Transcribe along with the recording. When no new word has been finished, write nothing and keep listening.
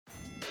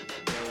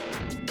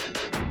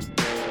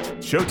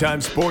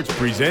Showtime Sports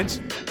presents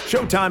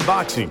Showtime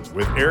Boxing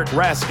with Eric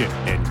Raskin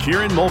and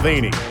Kieran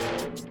Mulvaney.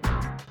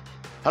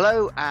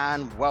 Hello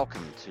and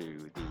welcome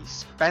to the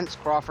Spence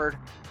Crawford,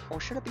 or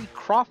should it be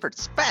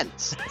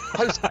Crawford-Spence,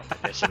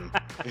 Postfight edition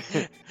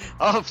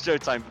of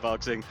Showtime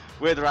Boxing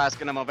with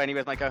Raskin and Mulvaney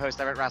with my co-host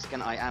Eric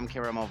Raskin. I am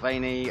Kieran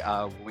Mulvaney.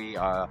 We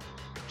are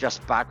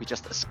just back. We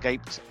just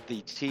escaped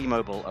the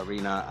T-Mobile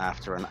Arena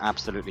after an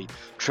absolutely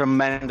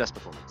tremendous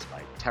performance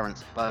by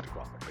Terence Bud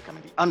Crawford,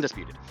 becoming the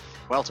undisputed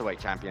welterweight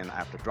champion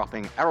after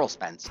dropping Errol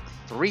Spence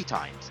 3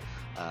 times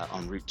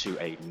en route to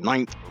a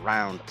 9th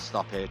round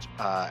stoppage.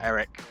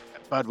 Eric,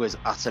 Bud was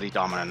utterly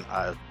dominant.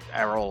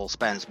 Errol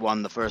Spence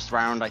won the first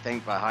round, I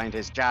think, behind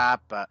his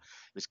jab, but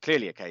it was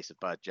clearly a case of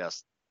Bud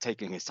just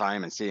taking his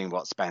time and seeing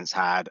what Spence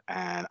had.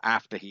 And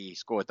after he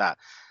scored that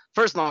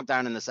first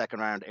knockdown in the second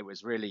round, it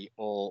was really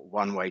all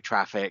one-way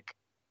traffic.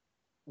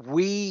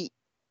 We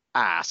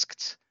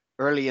asked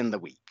early in the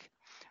week,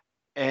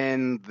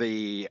 in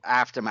the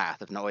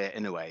aftermath of Naoya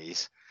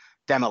Inoue's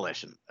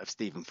demolition of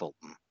Stephen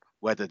Fulton,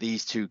 whether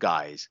these two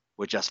guys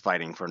were just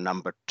fighting for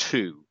number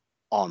 2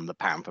 on the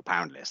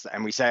pound-for-pound list.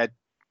 And we said,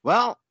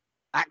 well,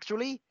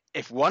 actually,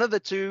 if one of the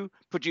two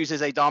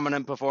produces a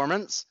dominant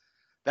performance,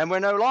 then we're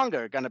no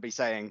longer going to be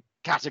saying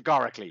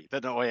categorically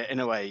that Naoya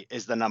Inoue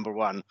is the number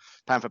 1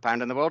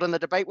 pound-for-pound in the world, and the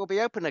debate will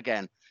be open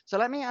again. So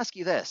let me ask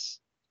you this.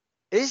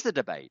 Is the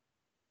debate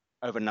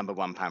over number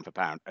 1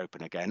 pound-for-pound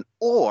open again,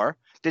 or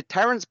did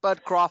Terence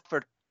Bud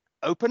Crawford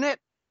open it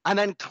and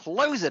then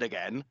close it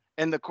again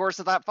in the course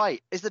of that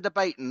fight? Is the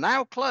debate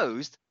now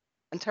closed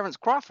and Terence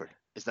Crawford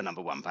is the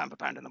number 1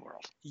 pound-for-pound in the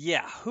world?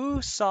 Yeah,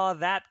 who saw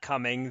that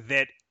coming,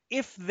 that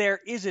if there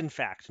is in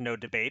fact no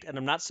debate, and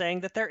I'm not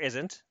saying that there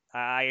isn't,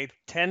 I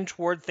tend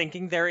toward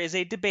thinking there is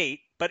a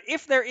debate, but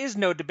if there is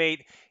no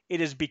debate,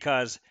 it is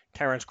because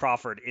Terence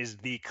Crawford is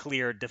the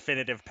clear,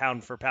 definitive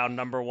pound-for-pound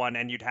number 1,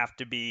 and you'd have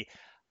to be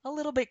a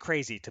little bit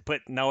crazy to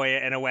put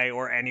Naoya Inoue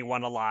or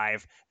anyone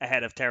alive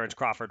ahead of Terence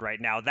Crawford right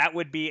now. That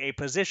would be a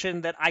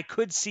position that I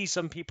could see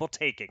some people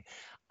taking.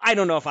 I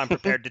don't know if I'm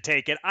prepared to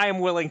take it. I am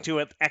willing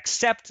to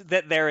accept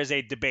that there is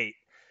a debate,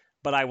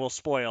 but I will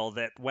spoil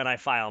that when I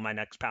file my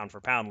next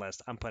pound-for-pound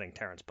list, I'm putting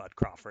Terence Bud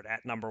Crawford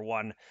at number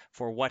 1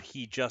 for what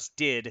he just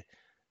did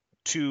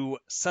to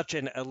such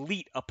an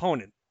elite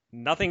opponent.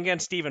 Nothing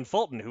against Stephen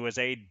Fulton, who is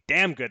a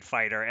damn good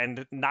fighter,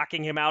 and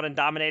knocking him out and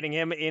dominating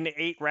him in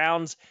 8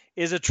 rounds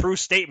is a true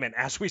statement,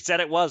 as we said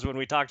it was when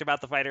we talked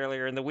about the fight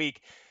earlier in the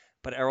week.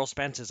 But Errol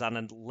Spence is on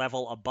a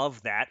level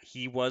above that.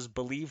 He was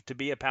believed to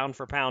be a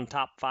pound-for-pound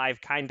top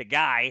 5 kind of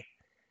guy,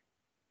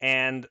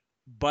 and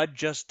Bud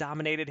just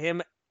dominated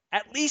him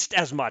at least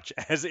as much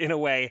as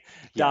Inoue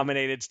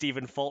dominated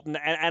Stephen Fulton.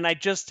 And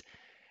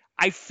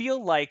I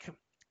feel like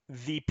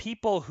the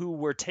people who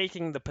were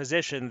taking the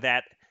position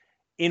that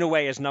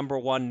Inoue is number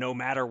 1 no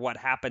matter what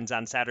happens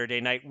on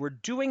Saturday night were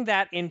doing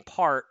that in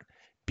part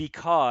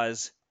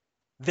because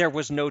there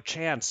was no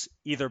chance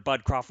either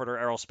Bud Crawford or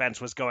Errol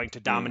Spence was going to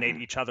dominate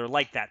each other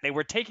like that. They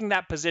were taking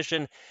that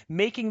position,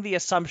 making the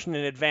assumption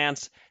in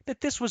advance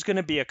that this was going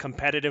to be a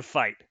competitive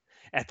fight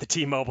at the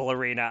T-Mobile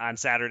Arena on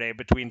Saturday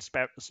between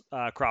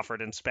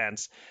Crawford and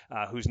Spence,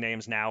 whose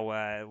name's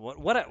now,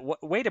 what a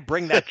way to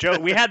bring that joke.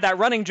 We had that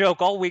running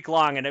joke all week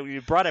long, and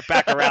you brought it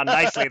back around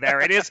nicely there.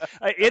 It is,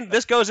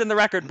 this goes in the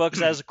record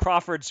books as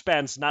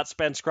Crawford-Spence, not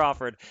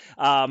Spence-Crawford.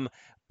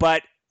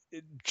 But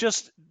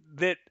just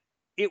that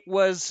it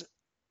was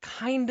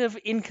kind of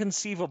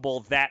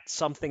inconceivable that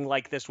something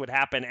like this would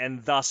happen,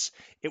 and thus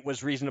it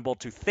was reasonable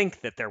to think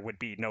that there would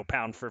be no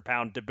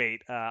pound-for-pound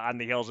debate on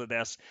the heels of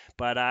this.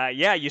 But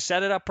yeah, you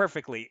set it up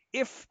perfectly.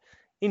 If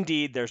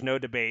indeed there's no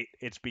debate,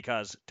 it's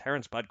because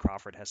Terence Bud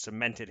Crawford has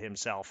cemented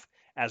himself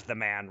as the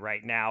man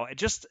right now. It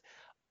just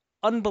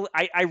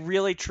I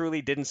really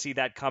truly didn't see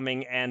that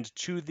coming, and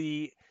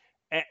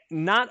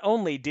not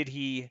only did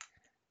he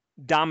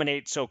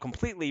dominate so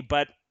completely,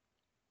 but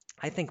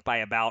I think by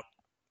about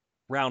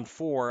round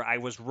 4, I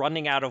was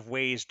running out of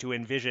ways to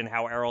envision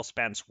how Errol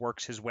Spence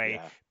works his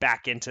way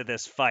back into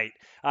this fight.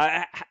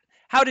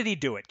 How did he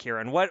do it,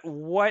 Kieran?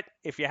 What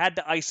if you had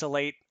to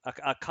isolate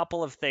a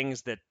couple of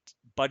things that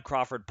Bud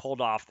Crawford pulled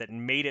off that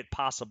made it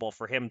possible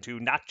for him to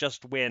not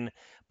just win,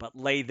 but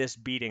lay this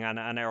beating on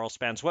Errol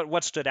Spence?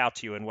 What stood out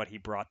to you in what he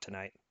brought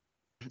tonight?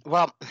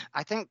 Well,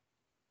 I think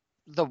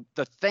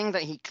the thing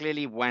that he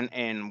clearly went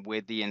in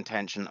with the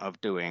intention of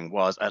doing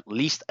was, at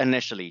least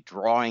initially,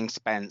 drawing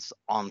Spence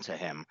onto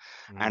him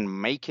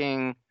and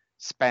making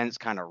Spence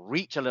kind of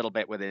reach a little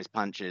bit with his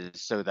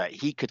punches so that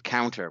he could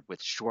counter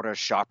with shorter,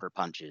 sharper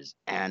punches.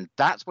 And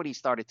that's what he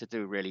started to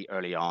do really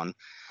early on.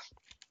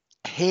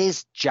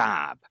 His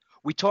jab.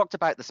 We talked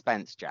about the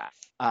Spence jab,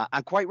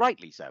 and quite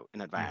rightly so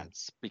in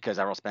advance, because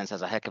Errol Spence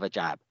has a heck of a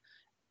jab.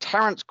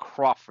 Terence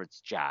Crawford's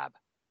jab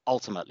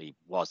ultimately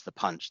was the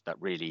punch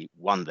that really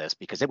won this,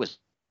 because it was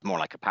more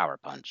like a power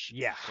punch.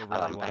 Yeah, it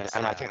really was.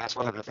 And I think that's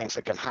one of the things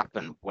that can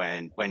happen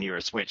when you're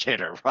a switch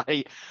hitter,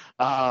 right?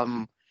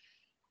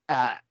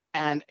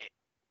 And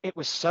it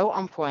was so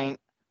on point.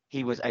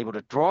 he was able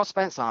to draw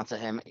Spence onto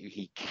him.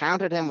 He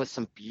countered him with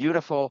some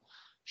beautiful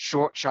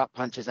short shot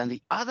punches. And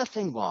the other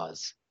thing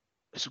was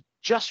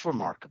just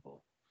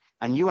remarkable.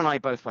 And you and I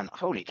both went,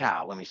 holy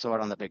cow, when we saw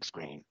it on the big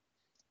screen.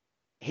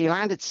 He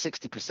landed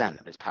 60%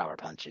 of his power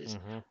punches.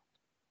 Mm-hmm.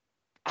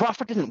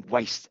 Crawford didn't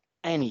waste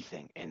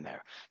anything in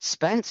there.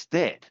 Spence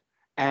did.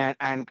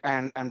 And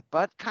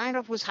Bud kind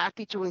of was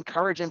happy to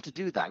encourage him to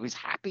do that. He was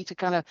happy to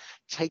kind of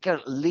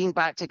lean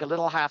back, take a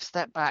little half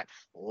step back,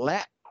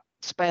 let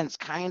Spence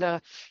kind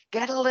of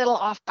get a little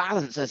off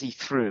balance as he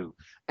threw.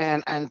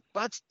 And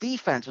Bud's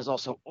defense was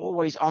also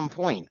always on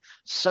point.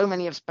 So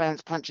many of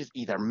Spence's punches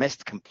either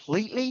missed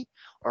completely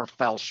or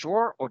fell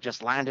short or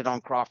just landed on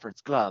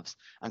Crawford's gloves.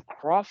 And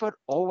Crawford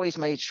always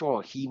made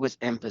sure he was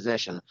in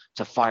position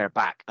to fire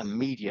back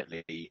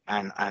immediately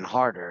and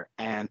harder.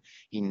 And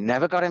he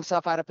never got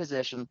himself out of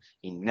position.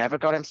 He never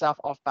got himself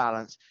off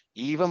balance.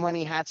 Even when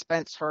he had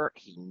Spence hurt,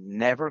 he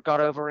never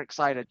got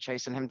overexcited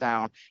chasing him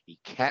down. He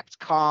kept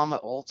calm at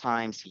all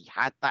times. He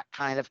had that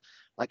kind of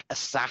like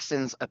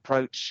assassin's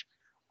approach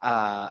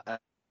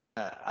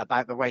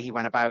about the way he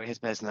went about his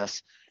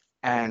business.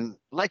 And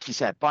like you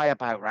said, by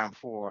about round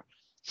 4,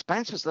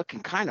 Spence was looking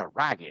kind of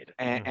ragged.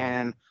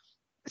 And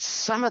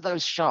some of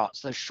those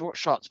shots, those short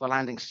shots, were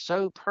landing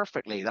so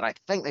perfectly that I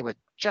think they were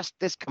just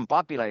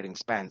discombobulating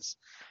Spence.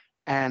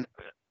 And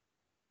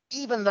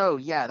even though,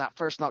 yeah, that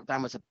first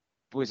knockdown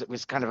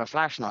was kind of a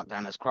flash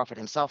knockdown, as Crawford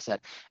himself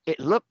said,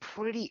 it looked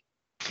pretty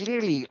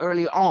clearly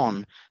early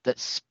on that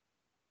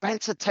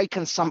Spence had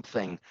taken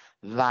something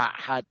that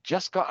had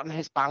just gotten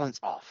his balance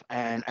off.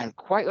 And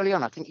quite early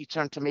on, I think you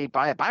turned to me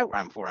by about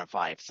round 4 and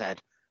 5,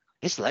 said,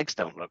 his legs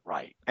don't look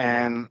right.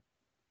 And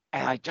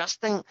I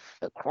just think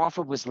that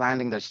Crawford was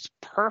landing those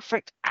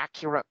perfect,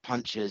 accurate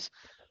punches,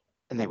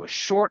 and they were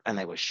short and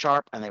they were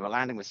sharp and they were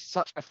landing with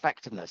such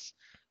effectiveness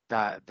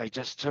that they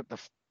just took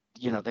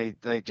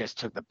they just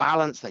took the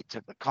balance, they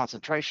took the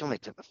concentration, they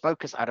took the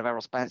focus out of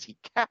Errol Spence. He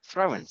kept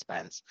throwing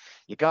Spence.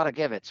 You got to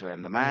give it to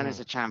him. The man is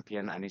a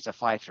champion and he's a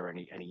fighter, and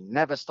he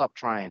never stopped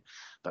trying.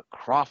 But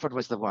Crawford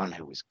was the one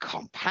who was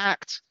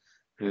compact,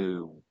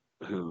 who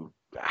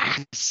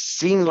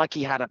seemed like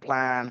he had a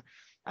plan,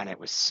 and it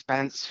was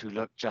Spence who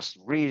looked just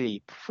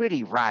really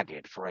pretty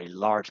ragged for a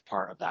large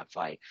part of that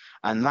fight.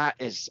 And that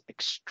is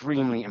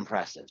extremely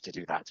impressive to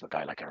do that to a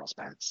guy like Errol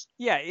Spence.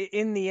 Yeah,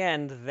 in the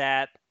end,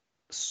 that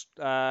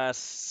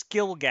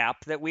skill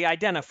gap that we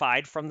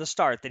identified from the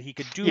start, that he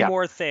could do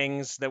more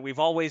things, that we've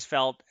always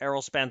felt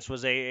Errol Spence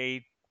was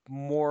a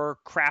more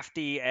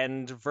crafty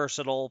and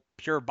versatile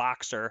pure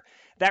boxer,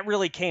 that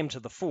really came to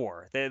the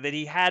fore, that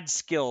he had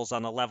skills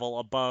on a level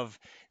above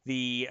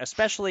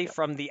especially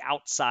from the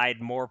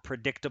outside, more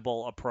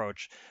predictable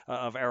approach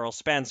of Errol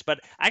Spence. But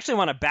I actually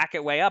want to back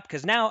it way up,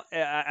 because now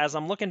as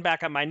I'm looking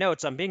back at my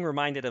notes, I'm being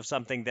reminded of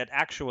something that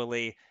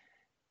actually,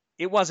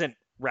 it wasn't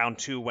round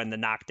 2 when the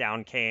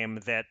knockdown came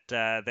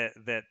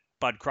that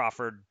Bud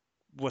Crawford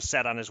was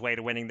set on his way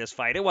to winning this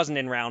fight. It wasn't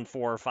in round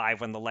 4 or 5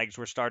 when the legs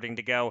were starting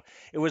to go.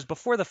 It was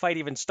before the fight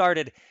even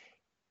started.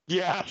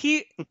 Yeah.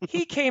 He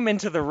came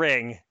into the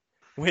ring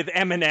with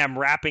Eminem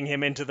wrapping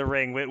him into the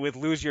ring with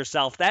Lose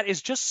Yourself. That is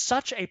just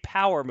such a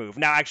power move.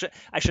 Now, actually,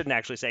 I shouldn't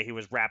actually say he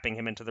was wrapping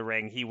him into the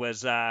ring. He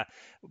was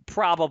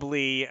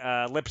probably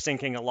lip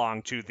syncing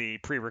along to the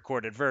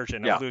pre-recorded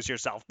version of Lose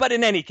Yourself. But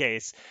in any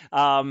case,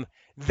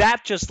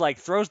 that just like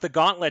throws the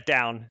gauntlet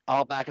down.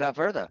 I'll back it up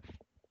further.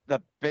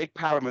 The big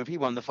power move, he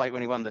won the fight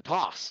when he won the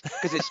toss.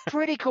 Because it's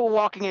pretty cool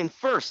walking in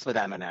first with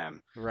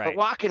Eminem. Right. But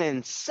walking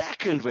in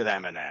second with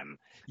Eminem.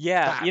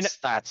 Yeah.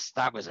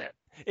 That was it.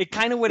 It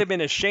kind of would have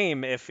been a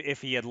shame if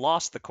he had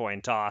lost the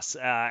coin toss,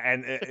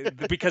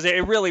 because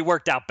it really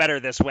worked out better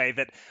this way.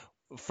 That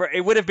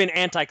it would have been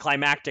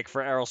anticlimactic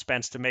for Errol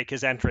Spence to make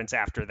his entrance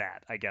after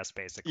that, I guess,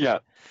 basically. Yeah.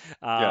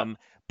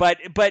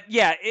 But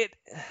yeah,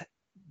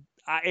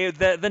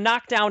 the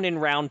knockdown in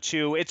round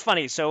 2. It's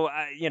funny. So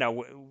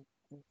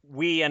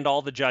we and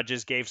all the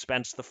judges gave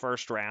Spence the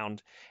first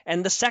round,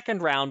 and the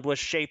second round was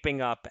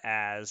shaping up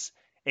as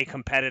a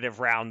competitive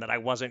round that I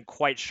wasn't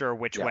quite sure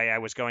which way I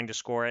was going to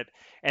score it.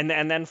 And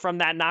then from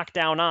that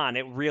knockdown on,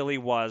 it really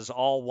was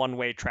all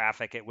one-way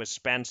traffic. It was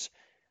Spence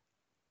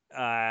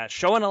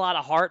showing a lot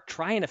of heart,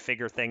 trying to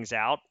figure things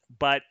out,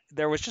 but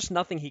there was just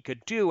nothing he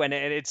could do. And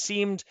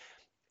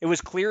it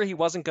was clear he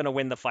wasn't going to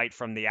win the fight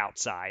from the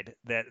outside,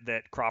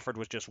 that Crawford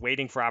was just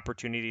waiting for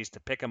opportunities to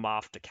pick him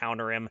off, to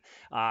counter him.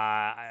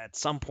 At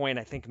some point,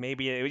 I think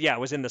maybe, it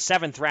was in the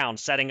 7th round,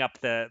 setting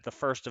up the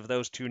first of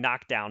those 2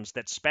 knockdowns,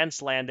 that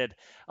Spence landed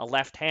a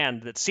left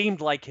hand that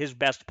seemed like his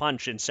best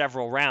punch in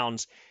several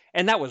rounds.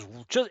 And that was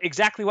just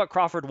exactly what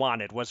Crawford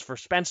wanted, was for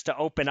Spence to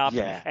open up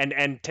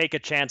and take a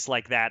chance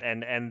like that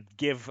and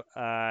give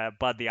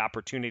Bud the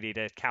opportunity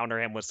to counter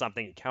him with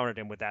something. He countered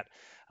him with that,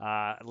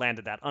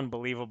 landed that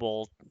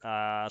unbelievable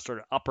sort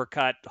of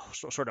uppercut,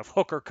 sort of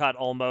hooker cut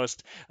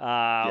almost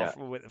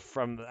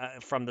from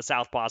the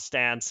southpaw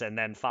stance, and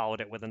then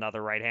followed it with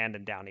another right hand,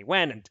 and down he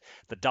went, and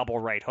the double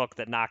right hook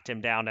that knocked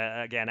him down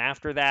again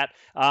after that.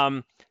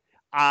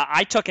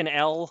 I took an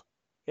L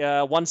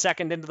 1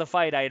 second into the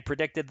fight, I had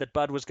predicted that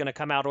Bud was going to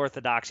come out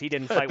orthodox. He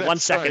didn't fight 1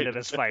 second right. of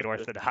this fight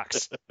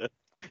orthodox.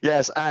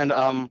 Yes,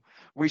 and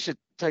we should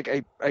take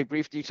a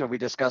brief detour. We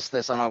discussed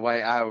this on our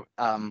way out.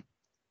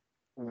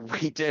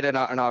 We did in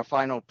our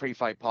final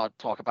pre-fight pod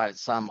talk about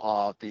some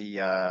of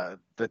the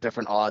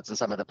different odds and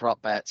some of the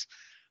prop bets.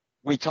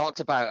 We talked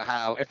about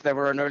how if there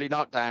were an early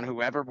knockdown,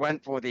 whoever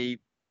went for the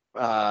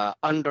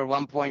under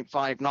 1.5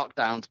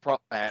 knockdowns prop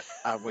bet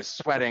was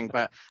sweating,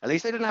 but at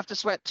least they didn't have to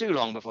sweat too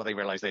long before they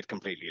realized they'd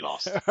completely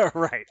lost.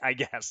 Right, I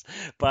guess.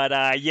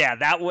 But yeah,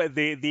 that was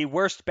the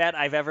worst bet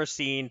I've ever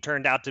seen.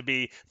 Turned out to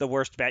be the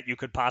worst bet you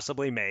could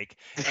possibly make.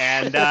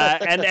 And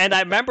and I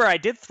remember I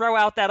did throw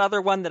out that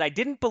other one that I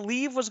didn't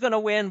believe was going to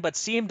win, but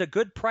seemed a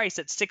good price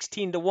at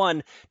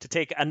 16-1 to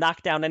take a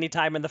knockdown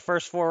anytime in the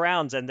first 4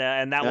 rounds, and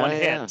that one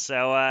hit.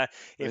 So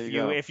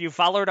if you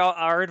followed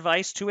our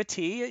advice to a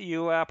T,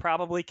 you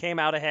probably came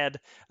out ahead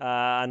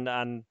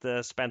on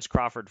the Spence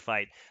Crawford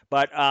fight.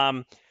 But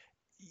I'm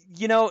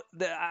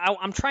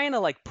trying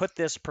to like put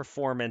this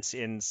performance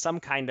in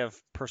some kind of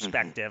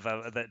perspective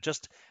of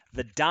just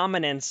the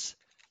dominance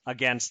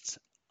against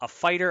a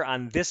fighter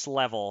on this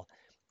level.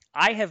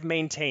 I have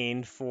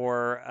maintained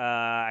for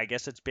I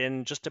guess it's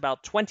been just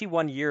about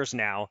 21 years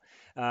now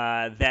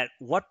that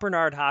what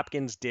Bernard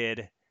Hopkins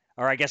did,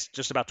 or I guess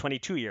just about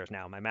 22 years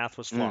now, my math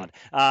was flawed,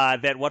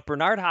 that what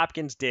Bernard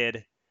Hopkins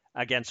did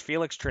against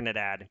Felix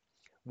Trinidad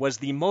was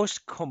the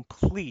most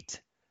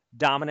complete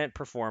dominant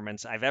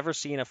performance I've ever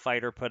seen a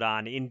fighter put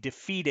on in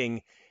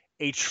defeating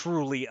a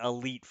truly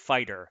elite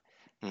fighter.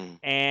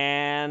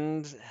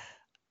 And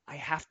I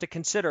have to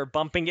consider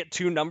bumping it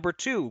to number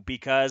 2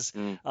 because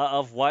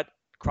of what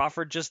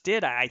Crawford just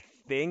did. I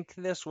think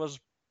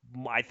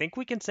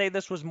we can say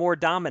this was more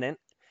dominant.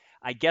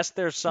 I guess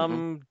there's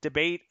some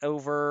debate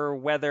over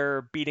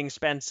whether beating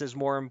Spence is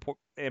more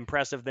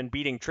impressive than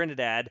beating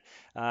Trinidad.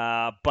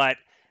 But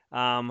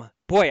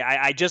boy,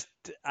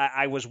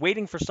 I was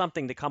waiting for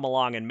something to come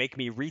along and make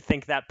me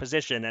rethink that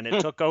position, and it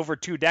took over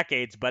 2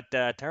 decades, but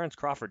Terence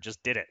Crawford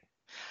just did it.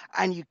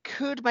 And you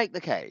could make the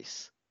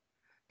case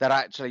that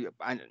actually,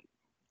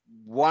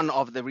 one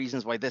of the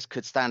reasons why this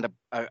could stand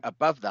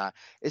above that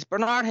is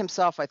Bernard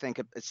himself, I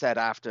think, said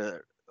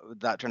after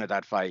that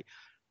Trinidad fight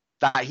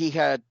that he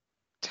had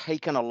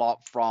taken a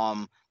lot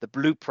from the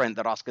blueprint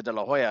that Oscar De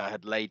La Hoya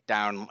had laid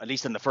down, at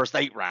least in the first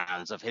 8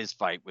 rounds of his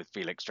fight with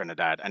Felix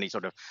Trinidad, and he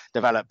sort of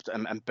developed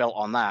and built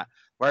on that,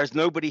 whereas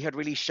nobody had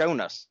really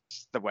shown us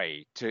the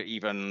way to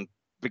even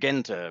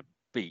begin to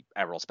beat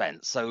Errol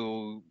Spence.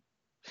 So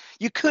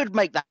you could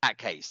make that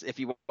case if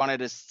you wanted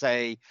to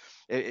say,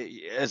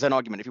 as an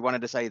argument, if you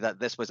wanted to say that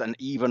this was an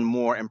even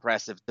more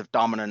impressive,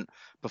 dominant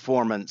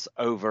performance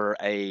over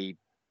a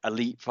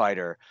elite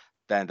fighter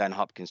than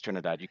Hopkins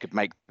Trinidad. You could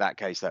make that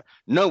case that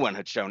no one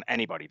had shown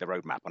anybody the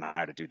roadmap on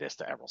how to do this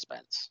to Errol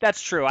Spence.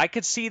 That's true. I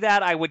could see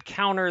that. I would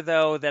counter,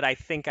 though, that I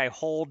think I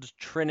hold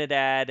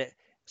Trinidad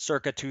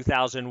circa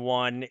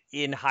 2001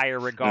 in higher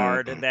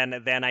regard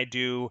than I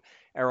do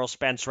Errol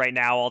Spence right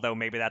now, although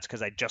maybe that's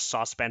because I just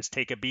saw Spence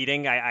take a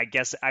beating. I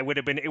guess it would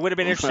have been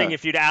interesting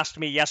if you'd asked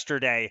me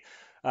yesterday,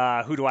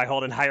 who do I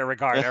hold in higher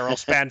regard, Errol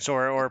Spence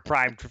or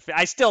Prime?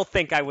 I still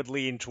think I would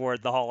lean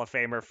toward the Hall of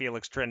Famer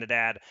Felix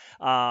Trinidad.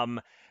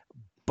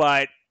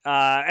 But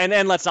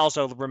and let's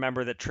also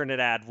remember that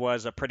Trinidad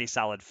was a pretty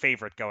solid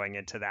favorite going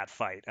into that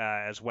fight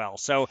as well.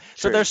 So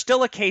there's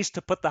still a case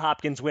to put the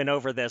Hopkins win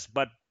over this.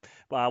 But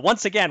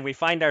once again, we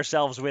find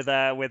ourselves with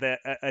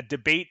a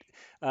debate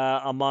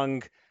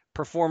among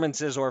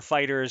performances or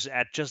fighters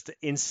at just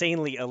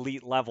insanely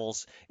elite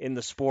levels in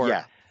the sport.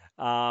 Yeah.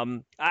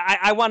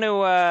 I want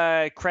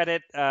to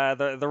credit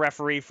the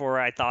referee for,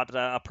 I thought,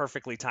 a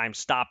perfectly timed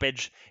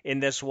stoppage in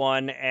this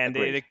one.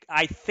 And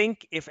I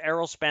think if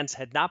Errol Spence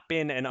had not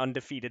been an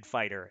undefeated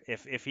fighter,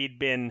 if he'd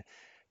been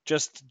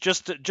just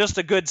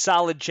a good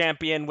solid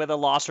champion with a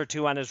loss or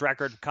 2 on his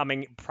record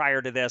coming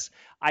prior to this,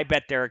 I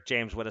bet Derek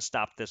James would have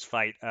stopped this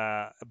fight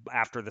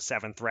after the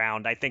 7th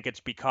round. I think it's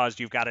because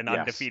you've got an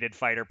undefeated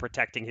fighter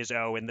protecting his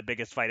O in the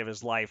biggest fight of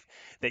his life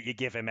that you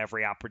give him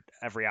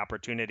every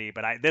opportunity.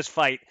 But this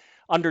fight,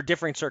 under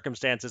different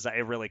circumstances,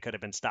 it really could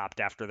have been stopped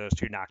after those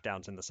 2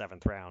 knockdowns in the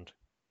 7th round.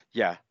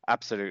 Yeah,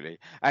 absolutely.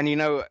 And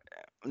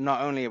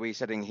not only are we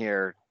sitting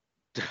here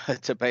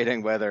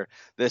debating whether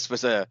this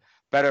was a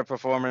better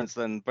performance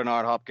than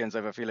Bernard Hopkins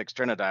over Felix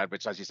Trinidad,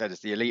 which, as you said, is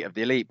the elite of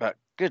the elite. But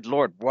good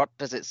Lord, what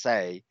does it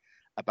say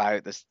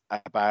about this,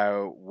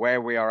 about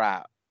where we are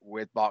at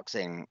with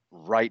boxing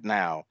right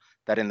now,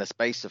 that in the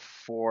space of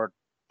 4-5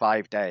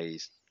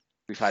 days,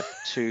 we've had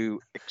 2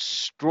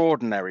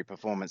 extraordinary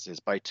performances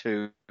by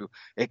 2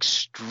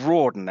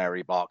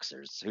 extraordinary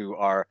boxers who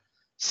are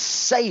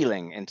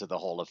sailing into the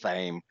Hall of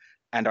Fame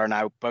and are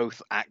now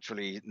both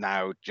actually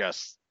now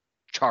just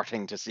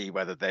charting to see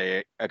whether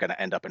they are going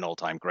to end up in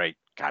all-time great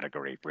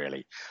category,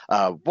 really.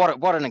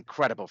 What an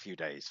incredible few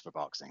days for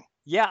boxing.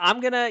 Yeah, I'm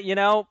going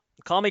to,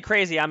 call me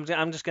crazy. I'm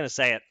just going to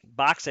say it.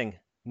 Boxing,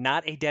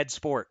 not a dead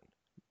sport.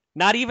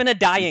 Not even a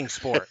dying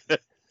sport.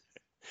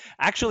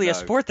 Actually, a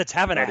sport that's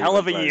having a hell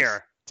of a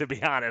year, to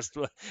be honest.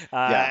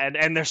 Yeah.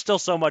 And there's still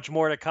so much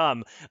more to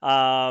come.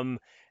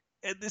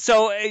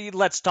 So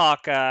let's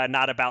talk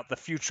not about the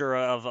future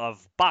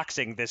of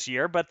boxing this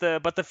year, but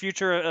the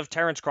future of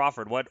Terrence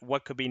Crawford.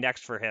 What could be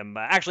next for him?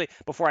 Actually,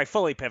 before I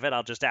fully pivot,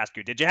 I'll just ask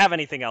you: did you have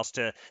anything else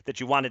that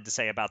you wanted to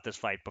say about this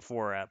fight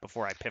before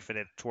I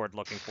pivoted toward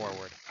looking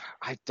forward?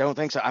 I don't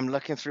think so. I'm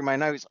looking through my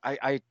notes.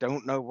 I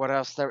don't know what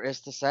else there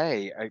is to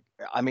say.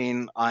 I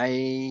mean,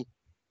 I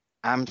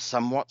am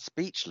somewhat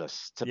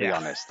speechless, to be Yeah.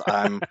 honest.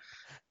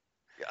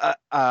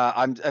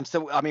 I'm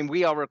still. I mean,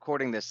 we are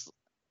recording this,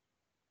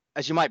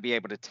 as you might be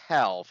able to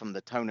tell from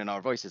the tone in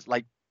our voices.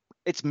 Like,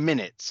 it's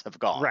minutes have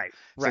gone Right.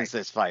 Right. since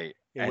this fight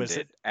It was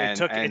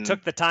ended, it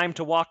took the time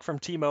to walk from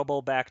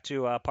T-Mobile back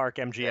to Park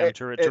MGM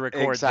to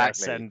record this,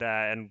 exactly.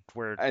 and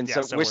we're And yeah,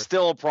 so so we're we're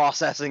still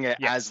processing it as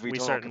yes, we we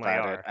talk certainly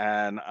about it.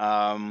 are. And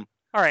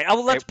All right,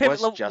 well, let's it pivot.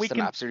 was We just an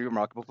can absolutely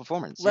remarkable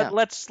performance. Yeah.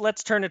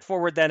 let's turn it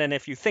forward then, and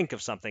if you think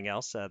of something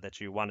else that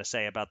you want to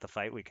say about the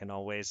fight, we can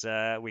always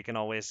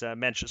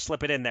mention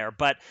slip it in there.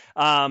 But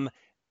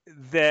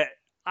the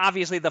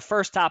obviously the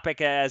first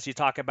topic, as you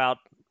talk about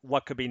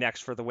what could be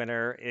next for the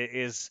winner,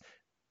 is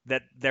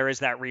that there is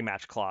that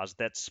rematch clause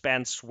that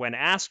Spence, when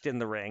asked in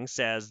the ring,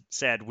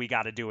 said we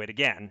got to do it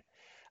again.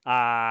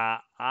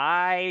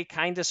 I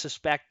kind of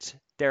suspect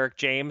Derek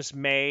James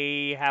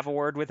may have a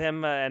word with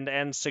him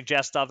and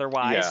suggest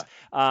otherwise.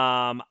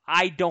 Yeah.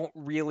 I don't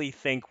really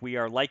think we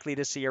are likely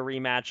to see a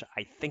rematch.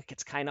 I think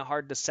it's kind of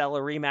hard to sell a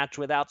rematch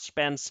without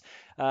Spence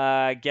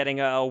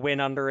getting a win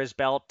under his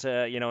belt.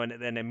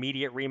 An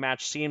immediate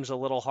rematch seems a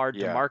little hard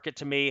to Yeah. market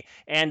to me.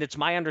 And it's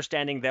my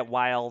understanding that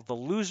while the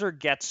loser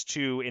gets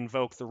to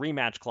invoke the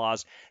rematch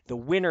clause, the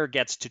winner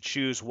gets to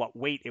choose what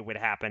weight it would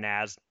happen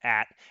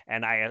at.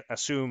 And I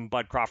assume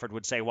Bud Crawford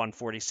would say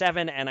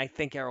 147, and I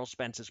think Errol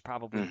Spence is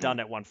probably Hmm. done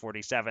at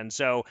 147.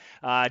 So,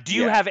 do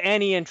you Yeah. have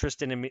any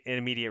interest in an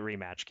immediate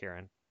rematch,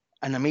 Kieran?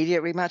 An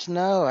immediate rematch?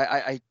 No,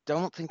 I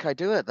don't think I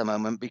do at the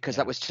moment, because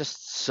Yeah. that was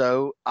just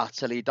so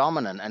utterly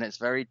dominant, and it's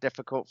very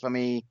difficult for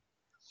me.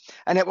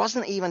 And it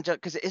wasn't even just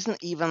because it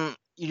isn't even,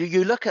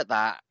 you look at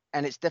that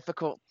and it's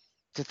difficult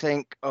to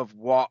think of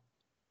what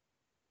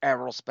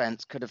Errol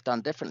Spence could have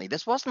done differently.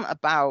 This wasn't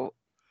about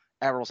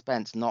Errol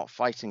Spence not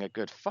fighting a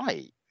good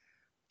fight.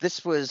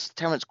 This was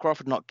Terence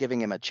Crawford not giving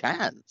him a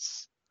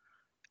chance.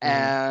 Hmm.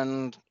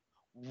 And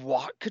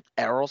what could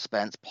Errol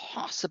Spence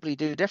possibly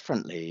do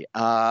differently?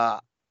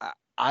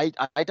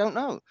 I don't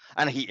know.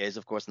 And he is,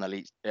 of course, an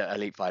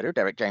elite fighter.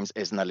 Derek James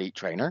is an elite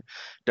trainer.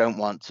 Don't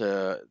want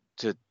to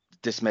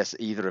dismiss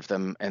either of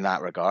them in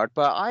that regard.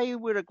 But I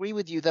would agree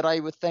with you that I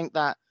would think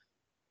that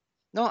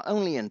not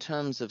only in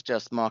terms of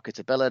just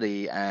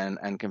marketability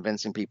and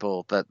convincing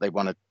people that they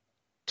want to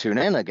tune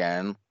in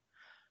again,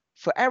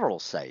 for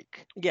Errol's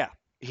sake, Yeah.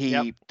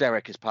 Yep.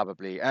 Derek is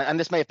probably, and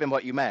this may have been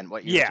what you meant,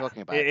 what you were Yeah,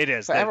 talking about. it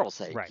is For that Errol's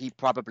sake, right. he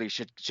probably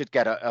should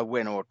get a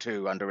win or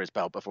two under his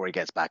belt before he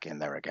gets back in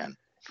there again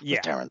with Yeah.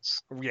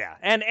 Terrence. Yeah,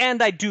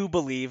 and I do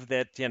believe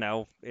that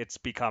it's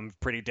become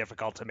pretty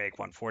difficult to make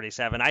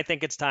 147. I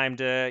think it's time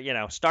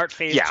to start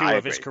phase Yeah, two I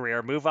of his agree.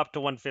 career, move up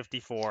to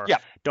 154. Yeah,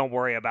 Don't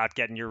worry about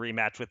getting your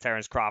rematch with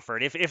Terrence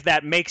Crawford. If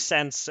that makes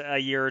sense a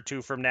year or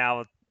two from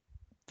now,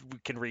 we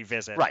can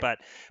revisit. right.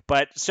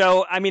 But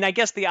so I mean, I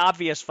guess the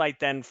obvious fight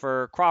then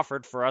for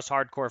Crawford, for us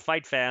hardcore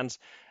fight fans.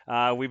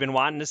 We've been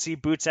wanting to see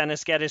Boots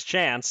Ennis get his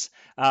chance,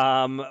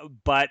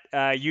 but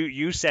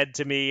you said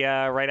to me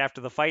right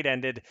after the fight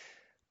ended,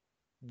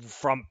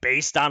 from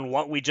based on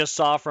what we just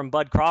saw from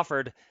Bud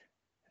Crawford,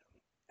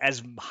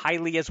 as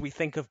highly as we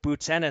think of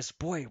Boots Ennis,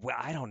 boy, well,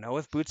 I don't know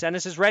if Boots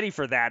Ennis is ready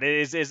for that.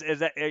 Is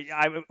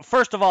that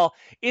first of all,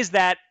 is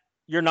that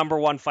your number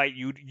one fight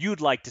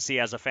you'd like to see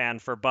as a fan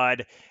for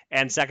Bud?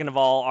 And second of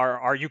all,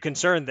 are you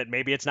concerned that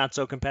maybe it's not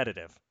so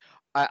competitive?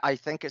 I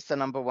think it's the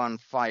number one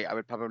fight I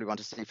would probably want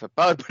to see for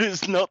Bud, but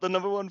it's not the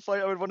number one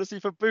fight I would want to see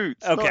for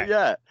Boots. Not Okay,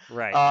 yet.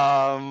 right.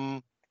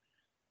 Um,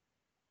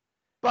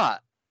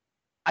 but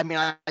I mean,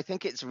 I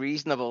think it's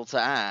reasonable to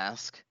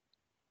ask,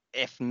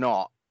 if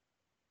not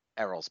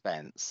Errol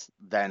Spence,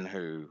 then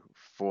who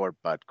for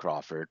Bud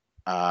Crawford?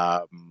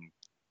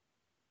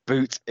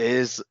 Boots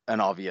is an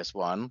obvious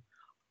one,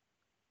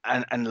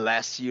 and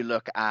unless you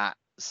look at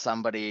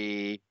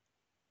somebody,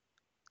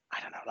 I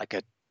don't know, like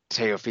a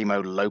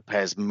Teofimo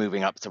Lopez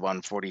moving up to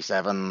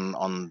 147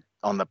 on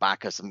the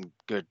back of some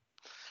good,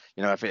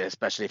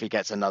 especially if he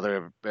gets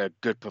another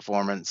good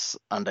performance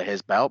under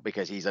his belt,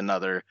 because he's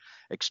another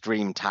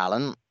extreme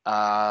talent,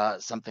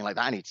 something like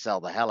that. I need to sell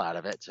the hell out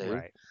of it too.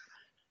 Right.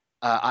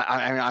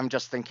 I'm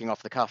just thinking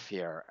off the cuff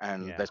here,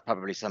 and Yeah. there's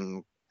probably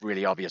some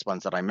really obvious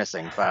ones that I'm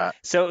missing, but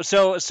So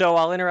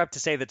I'll interrupt to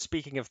say that,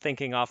 speaking of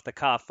thinking off the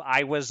cuff,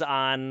 I was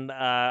on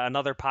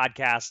another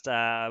podcast,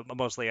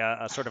 mostly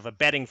a sort of a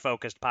betting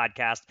focused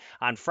podcast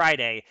on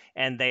Friday,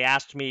 and they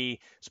asked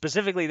me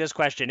specifically this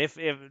question: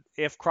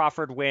 if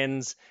Crawford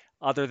wins,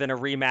 other than a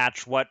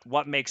rematch,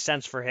 what makes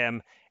sense for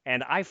him?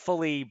 And I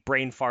fully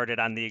brain farted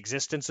on the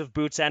existence of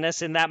Boots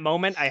Ennis in that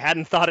moment. I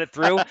hadn't thought it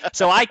through.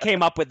 So I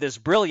came up with this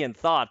brilliant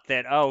thought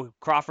that, oh,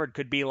 Crawford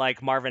could be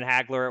like Marvin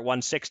Hagler at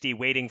 160,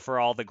 waiting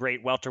for all the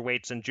great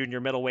welterweights and junior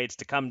middleweights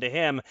to come to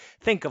him.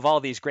 Think of all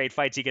these great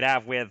fights he could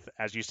have with,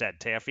 as you said,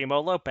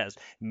 Teofimo Lopez,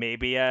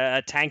 maybe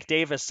a Tank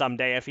Davis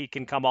someday if he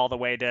can come all the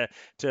way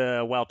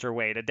to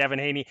welterweight, a Devin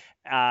Haney,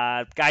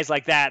 guys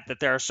like that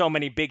there are so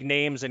many big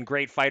names and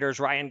great fighters,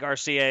 Ryan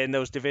Garcia in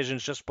those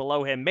divisions just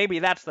below him. Maybe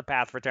that's the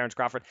path for Terence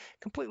Crawford.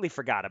 Completely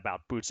forgot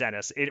about Boots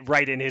Ennis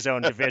right in his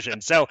own division.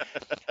 So,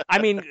 I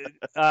mean,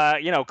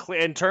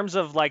 in terms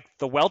of like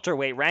the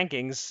welterweight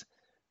rankings,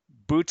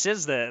 Boots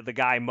is the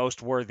guy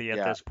most worthy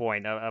at this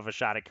point of a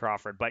shot at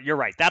Crawford. But you're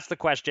right. That's the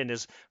question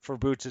is for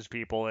Boots'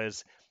 people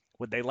is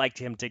would they like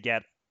him to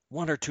get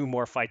one or two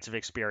more fights of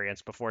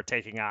experience before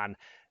taking on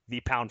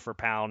the pound for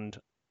pound,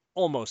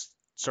 almost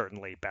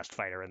certainly best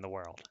fighter in the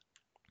world?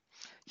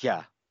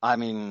 Yeah, I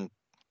mean,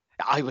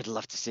 I would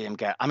love to see him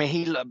get. I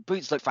mean,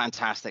 Boots looked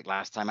fantastic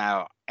last time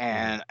out,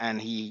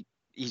 and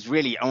he's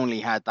really only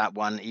had that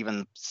one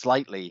even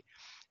slightly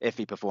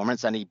iffy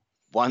performance, and he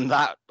won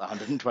that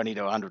 120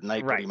 to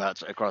 108 pretty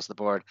much across the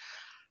board.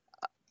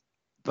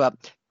 But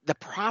the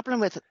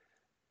problem with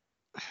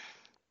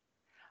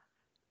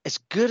as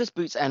good as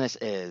Boots Ennis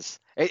is,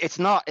 it's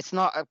not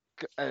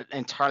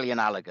entirely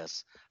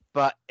analogous,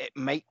 but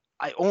I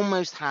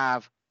almost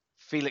have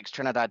Felix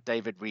Trinidad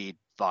David Reed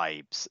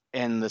vibes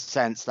in the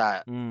sense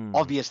that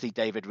obviously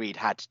David Reed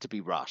had to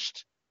be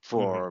rushed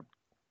for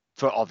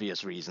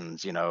obvious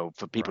reasons,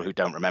 for people who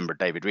don't remember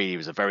David Reed. He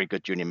was a very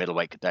good junior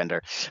middleweight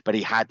contender, but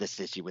he had this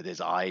issue with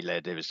his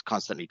eyelid. It was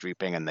constantly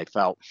drooping, and they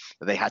felt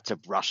that they had to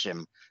rush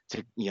him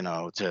to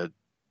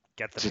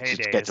get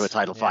to a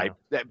title fight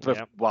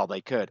while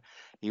they could.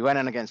 He went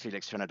in against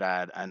Felix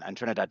Trinidad, and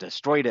Trinidad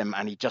destroyed him,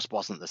 and he just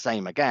wasn't the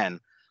same again.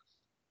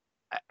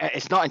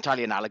 It's not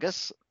entirely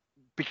analogous,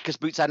 because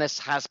Boots Ennis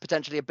has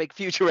potentially a big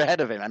future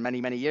ahead of him and many,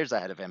 many years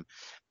ahead of him.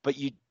 But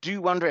you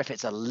do wonder if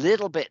it's a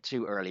little bit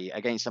too early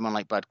against someone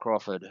like Bud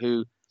Crawford,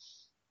 who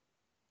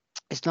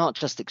is not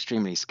just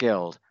extremely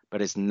skilled,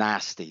 but is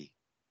nasty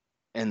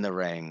in the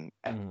ring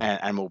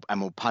and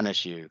will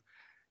punish you.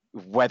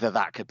 Whether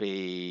that could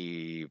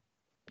be,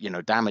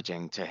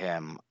 damaging to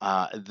him.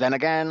 Then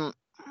again,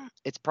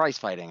 it's prize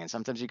fighting, and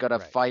sometimes you got to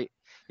fight.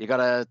 You got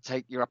to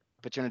take your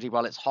opportunity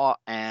while it's hot,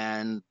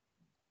 and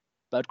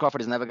Bud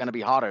Crawford is never going to be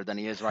hotter than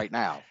he is right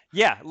now.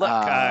 Yeah, look,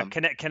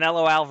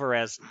 Canelo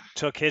Alvarez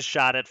took his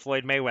shot at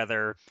Floyd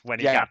Mayweather when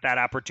he got that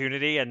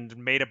opportunity and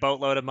made a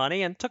boatload of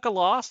money and took a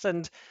loss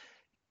and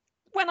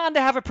went on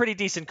to have a pretty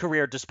decent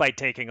career despite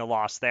taking a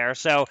loss there.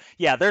 So,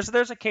 yeah, there's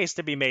a case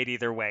to be made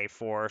either way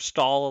for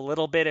stall a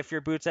little bit if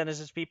you're Boots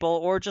Ennis' people,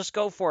 or just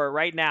go for it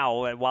right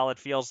now while it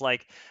feels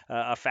like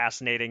a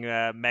fascinating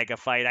mega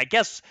fight. I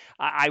guess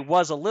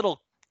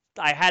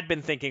I had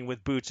been thinking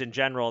with Boots in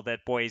general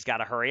that, boy, he's got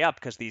to hurry up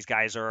because these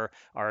guys are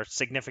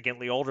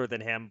significantly older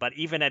than him. But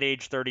even at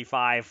age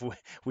 35,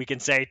 we can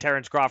say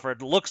Terence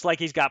Crawford looks like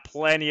he's got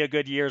plenty of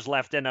good years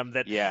left in him,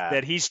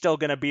 that he's still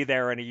going to be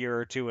there in a year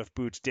or two if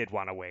Boots did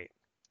want to wait.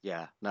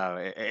 Yeah, no,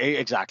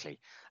 exactly.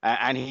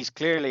 And he's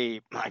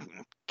clearly, I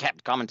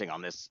kept commenting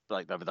on this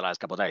like over the last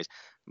couple of days,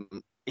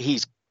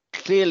 he's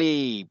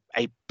clearly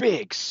a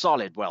big,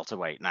 solid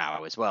welterweight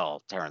now as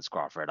well, Terence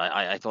Crawford.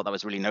 I thought that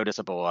was really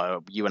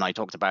noticeable. You and I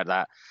talked about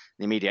that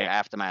in the immediate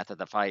aftermath of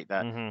the fight,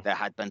 that there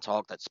had been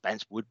talk that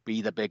Spence would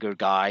be the bigger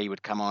guy. He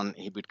would come on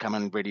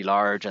really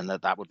large, and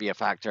that would be a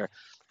factor.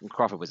 And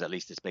Crawford was at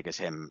least as big as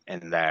him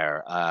in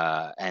there.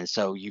 And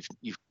so you've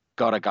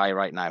got a guy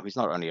right now who's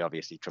not only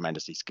obviously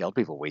tremendously skilled,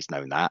 we've always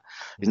known that.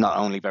 He's not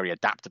only very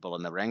adaptable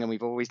in the ring, and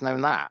we've always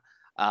known that.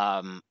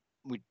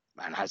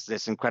 And has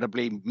this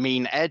incredibly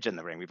mean edge in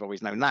the ring. We've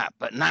always known that.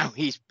 But now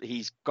he's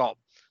got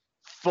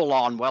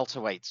full-on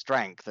welterweight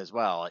strength as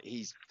well.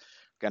 He's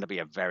going to be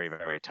a very,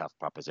 very tough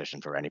proposition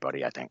for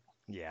anybody, I think.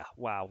 Yeah,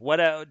 wow. What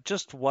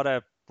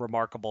a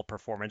remarkable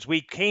performance.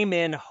 We came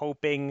in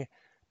hoping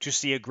to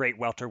see a great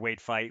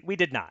welterweight fight. We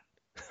did not.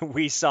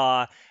 We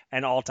saw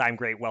an all-time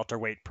great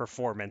welterweight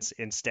performance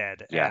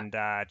instead. Yeah. And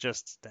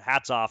just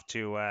hats off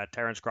to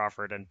Terence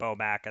Crawford and Bo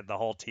Mack and the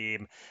whole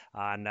team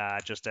on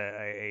just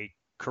a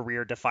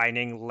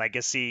career-defining,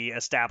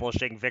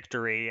 legacy-establishing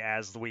victory.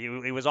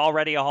 He was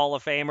already a Hall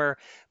of Famer,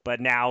 but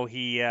now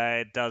he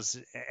does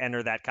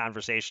enter that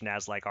conversation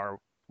as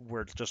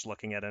we're just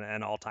looking at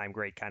an all-time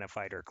great kind of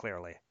fighter,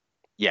 clearly.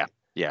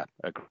 Yeah,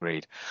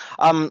 agreed.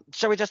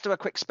 Shall we just do a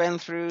quick spin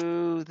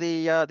through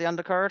the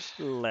undercard?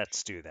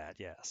 Let's do that,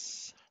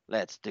 yes.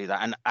 Let's do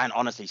that. And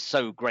honestly,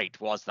 so great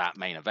was that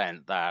main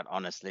event that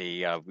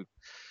honestly,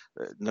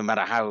 no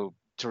matter how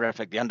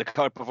terrific the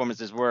undercard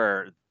performances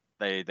were,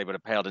 they would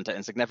have paled into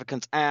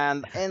insignificance.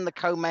 And in the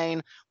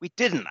co-main, we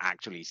didn't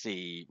actually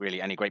see really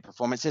any great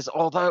performances,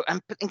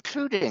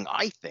 including,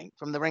 I think,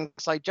 from the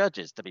ringside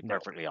judges, to be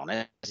perfectly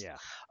honest.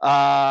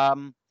 Yeah.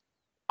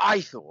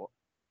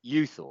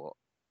 You thought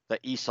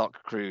that Isoc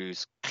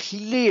Cruz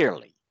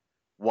clearly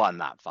won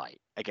that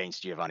fight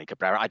against Giovanni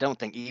Cabrera. I don't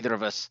think either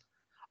of us.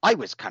 I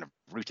was kind of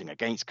rooting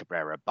against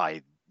Cabrera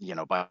by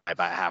by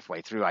about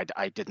halfway through,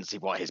 I didn't see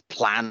what his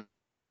plan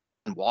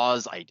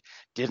was. I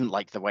didn't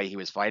like the way he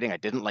was fighting. I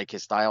didn't like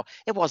his style.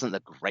 It wasn't the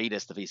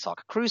greatest of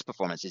Isak Cruz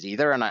performances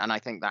either, and I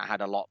think that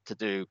had a lot to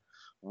do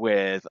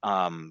with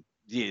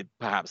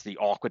perhaps the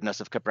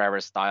awkwardness of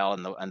Cabrera's style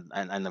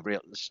and the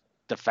real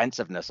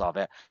defensiveness of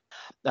it.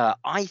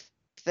 I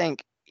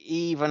think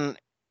even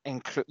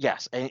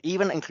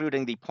even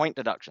including the point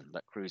deduction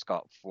that Cruz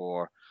got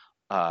for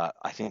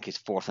I think his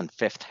fourth and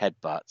fifth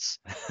headbutts.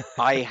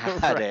 I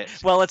had Right.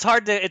 it Well, it's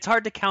hard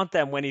to count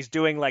them when he's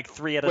doing like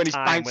 3 at a when he's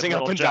time with bouncing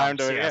up little and down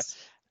jumps. doing it. Yes.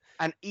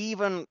 And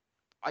even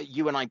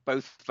you and I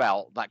both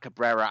felt that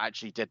Cabrera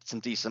actually did some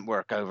decent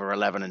work over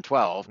 11 and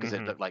 12 because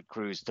it looked like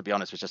Cruz, to be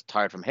honest, was just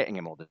tired from hitting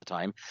him all the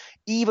time.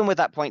 Even with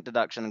that point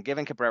deduction and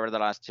giving Cabrera the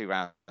last 2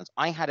 rounds,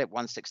 I had it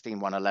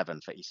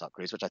 116-111 for Isak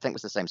Cruz, which I think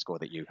was the same score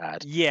that you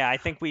had. Yeah, I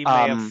think we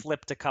may have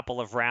flipped a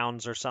couple of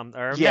rounds or something.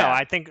 Or yeah. no,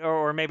 I think,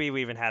 or maybe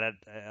we even had it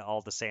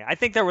all the same. I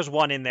think there was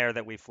one in there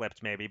that we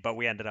flipped maybe, but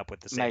we ended up with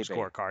the same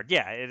scorecard.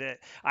 Yeah,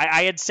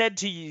 I had said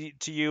to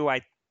you,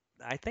 I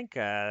think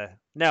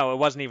no, it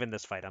wasn't even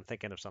this fight. I'm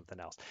thinking of something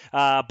else.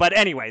 But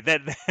anyway,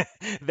 it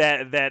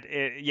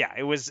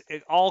was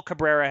all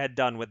Cabrera had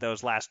done with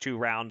those last 2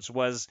 rounds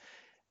was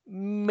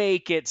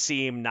make it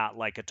seem not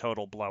like a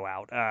total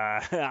blowout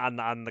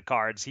on the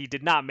cards. He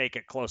did not make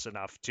it close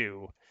enough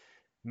to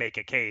make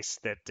a case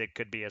that it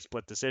could be a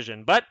split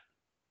decision. But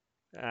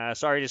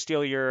sorry to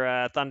steal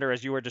your thunder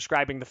as you were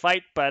describing the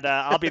fight, but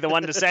I'll be the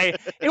one to say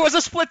it was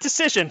a split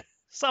decision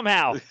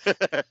somehow.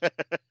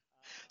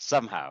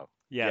 Somehow.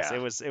 Yes, yeah.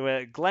 it was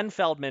Glenn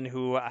Feldman,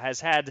 who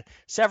has had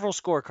several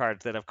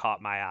scorecards that have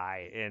caught my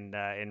eye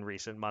in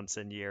recent months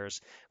and years,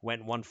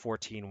 went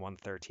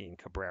 114-113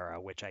 Cabrera,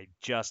 which I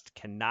just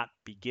cannot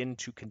begin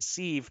to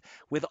conceive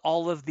with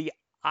all of the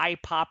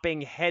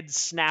eye-popping,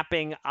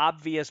 head-snapping,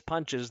 obvious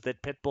punches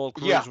that Pitbull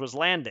Cruz was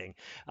landing.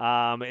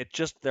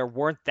 There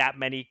weren't that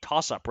many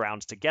toss-up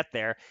rounds to get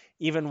there.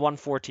 Even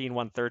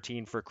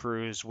 114-113 for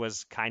Cruz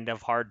was kind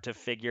of hard to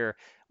figure.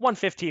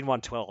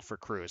 115-112 for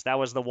Cruz. That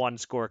was the one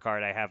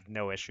scorecard I have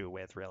no issue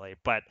with, really.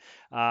 But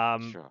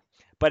sure.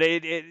 But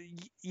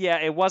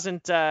it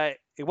wasn't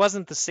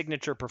the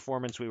signature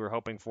performance we were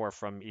hoping for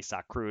from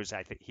Isak Cruz.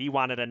 I think he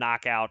wanted a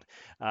knockout,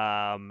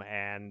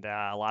 and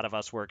a lot of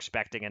us were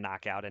expecting a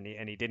knockout, and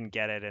he didn't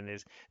get it.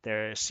 And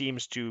there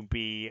seems to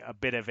be a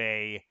bit of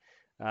a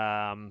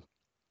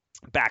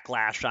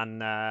backlash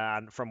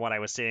on from what I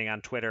was seeing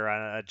on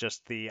Twitter,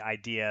 just the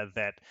idea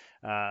that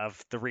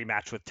of the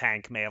rematch with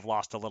Tank may have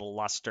lost a little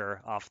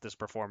luster off this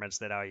performance.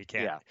 That you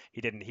can't,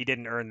 he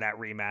didn't earn that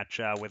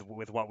rematch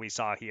with what we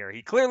saw here.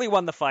 He clearly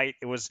won the fight.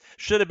 It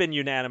should have been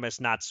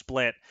unanimous, not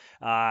split.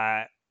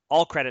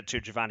 All credit to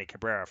Giovanni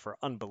Cabrera for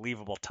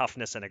unbelievable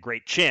toughness and a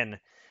great chin.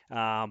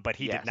 But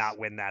he did not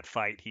win that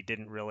fight. He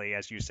didn't really,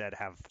 as you said,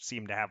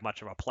 seem to have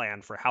much of a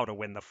plan for how to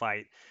win the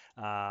fight.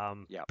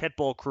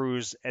 Pitbull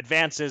Cruz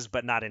advances,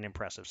 but not in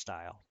impressive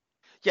style.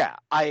 Yeah,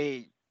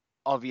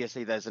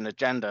 obviously there's an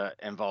agenda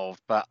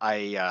involved, but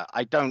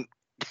I don't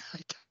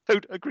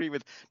agree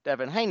with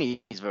Devin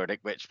Haney's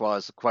verdict, which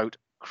was, quote,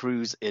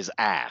 Cruz is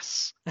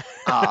ass.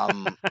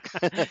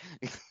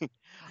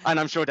 And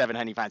I'm sure Devin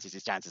Haney fancies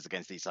his chances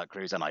against Isak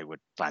Cruz, and I would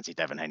fancy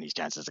Devin Haney's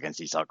chances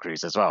against Isak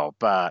Cruz as well.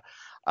 But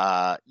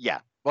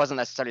wasn't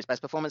necessarily his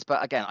best performance.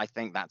 But again, I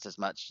think that's as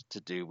much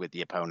to do with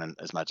the opponent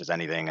as much as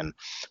anything. And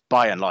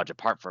by and large,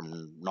 apart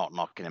from not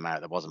knocking him out,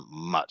 there wasn't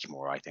much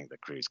more I think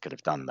that Cruz could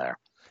have done there.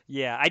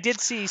 Yeah, I did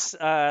see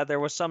there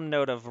was some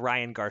note of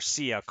Ryan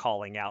Garcia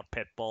calling out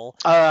Pitbull.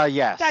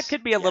 Yes. That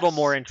could be a little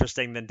more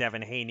interesting than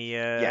Devin Haney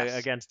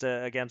against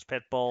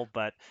Pitbull,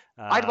 but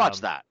I'd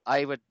watch that.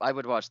 I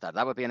would watch that.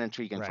 That would be an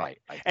intriguing fight.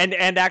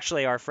 And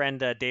actually, our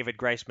friend David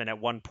Greisman at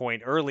one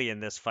point early in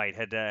this fight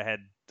had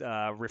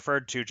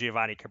referred to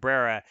Giovanni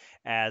Cabrera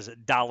as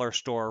Dollar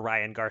Store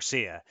Ryan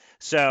Garcia.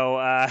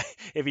 So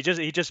if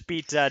he just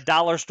beat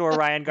Dollar Store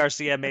Ryan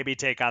Garcia, maybe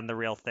take on the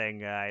real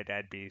thing,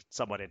 I'd be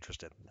somewhat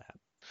interested in that.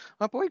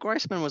 My boy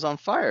Greisman was on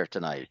fire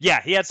tonight.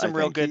 Yeah, he had some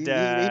real good. He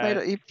made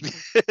it.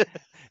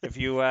 If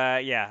you,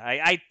 I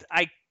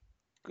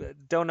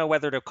don't know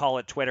whether to call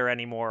it Twitter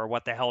anymore or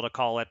what the hell to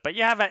call it, but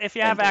if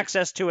you have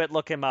access to it,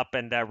 look him up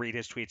and read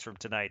his tweets from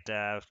tonight.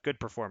 Good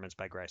performance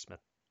by Greisman.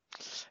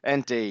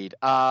 Indeed.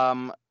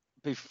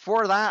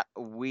 Before that,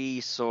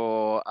 we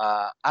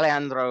saw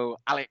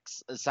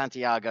Alex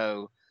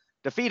Santiago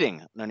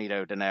defeating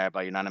Nonito Donaire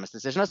by unanimous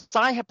decision, as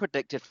I had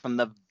predicted from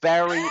the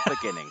very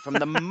beginning. From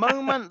the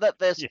moment that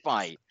this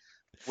fight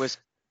was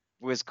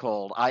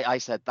called, I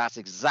said that's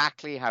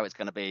exactly how it's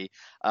going to be.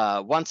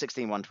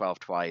 116-112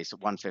 twice,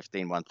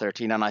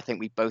 115-113, and I think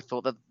we both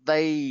thought that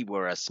they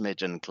were a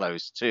smidgen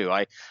close too.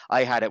 I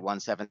had it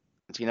 117-11.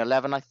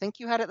 I think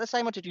you had it the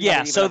same, or did you?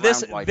 Yeah, so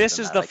this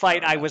is the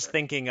fight I was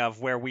thinking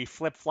of where we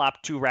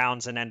flip-flopped 2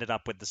 rounds and ended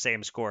up with the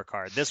same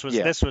scorecard.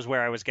 This was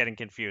where I was getting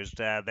confused.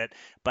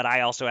 But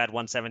I also had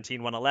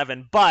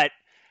 117-111. But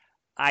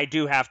I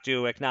do have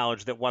to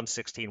acknowledge that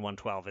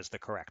 116-112 is the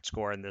correct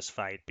score in this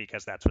fight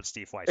because that's what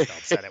Steve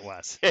Weisfeld said it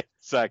was.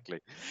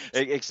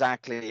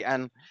 Exactly.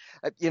 And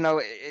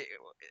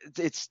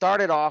it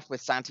started off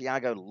with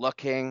Santiago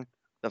looking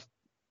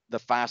the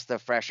faster,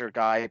 fresher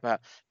guy,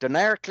 but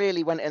Donaire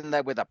clearly went in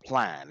there with a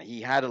plan. He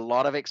had a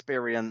lot of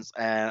experience,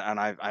 and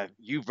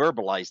you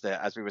verbalized it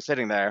as we were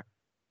sitting there.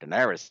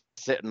 Donaire is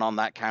sitting on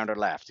that counter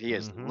left. He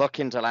is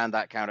looking to land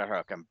that counter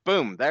hook, and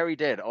boom, there he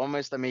did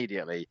almost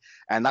immediately.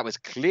 And that was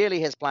clearly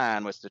his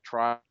plan, was to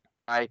try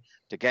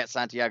to get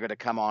Santiago to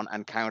come on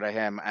and counter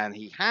him. And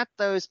he had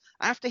those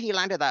after he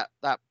landed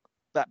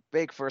that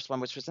big first one,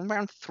 which was in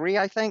round 3,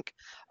 I think.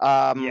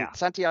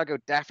 Santiago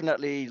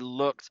definitely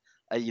looked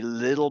a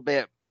little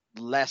bit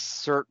less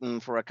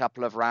certain for a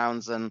couple of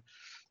rounds, and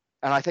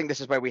I think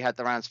this is where we had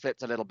the rounds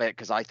flipped a little bit,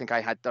 because I think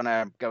I had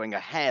Donaire going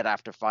ahead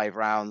after 5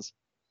 rounds.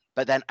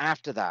 But then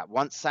after that,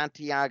 once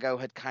Santiago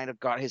had kind of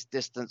got his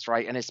distance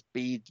right and his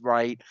speed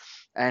right,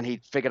 and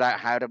he'd figured out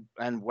how to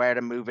and where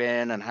to move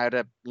in and how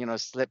to,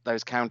 slip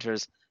those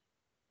counters,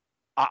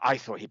 I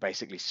thought he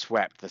basically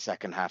swept the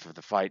second half of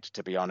the fight,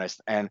 to be honest.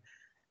 And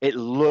it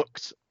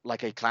looked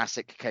like a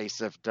classic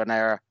case of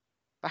Donaire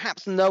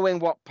perhaps knowing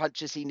what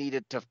punches he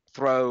needed to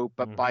throw,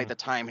 but by the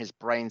time his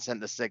brain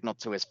sent the signal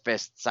to his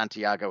fist,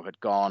 Santiago had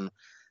gone.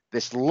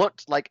 This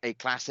looked like a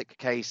classic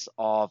case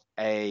of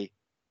a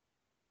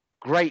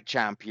great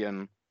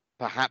champion,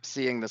 perhaps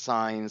seeing the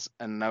signs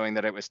and knowing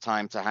that it was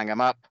time to hang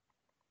him up.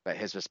 But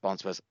his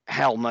response was,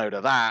 hell no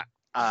to that.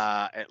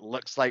 It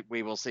looks like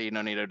we will see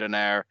Nonito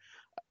Donaire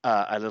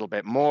a little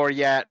bit more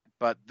yet,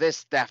 but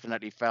this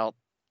definitely felt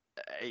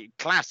a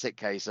classic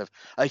case of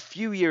a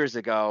few years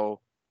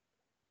ago,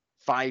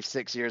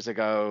 5-6 years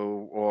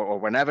ago, or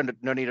whenever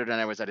Nonito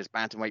Donaire was at his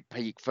bantamweight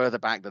peak, further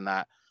back than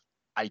that,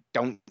 I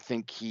don't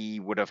think he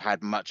would have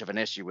had much of an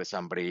issue with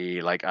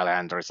somebody like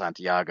Alejandro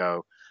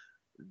Santiago.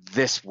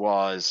 This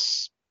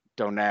was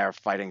Donaire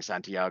fighting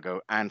Santiago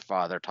and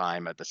Father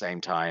Time at the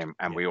same time,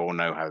 and we all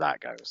know how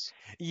that goes.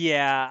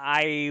 Yeah,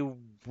 I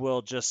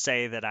will just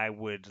say that I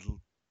would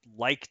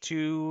like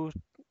to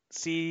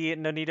see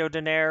Nonito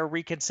Donaire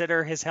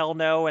reconsider his hell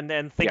no and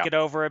then think it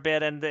over a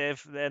bit, and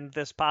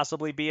this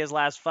possibly be his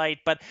last fight.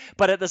 But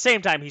at the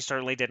same time, he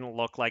certainly didn't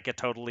look like a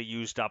totally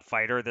used up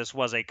fighter. This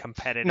was a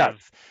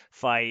competitive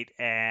fight,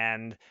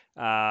 and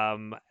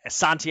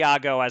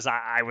Santiago, as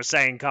I was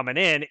saying coming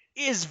in,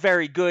 is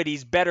very good.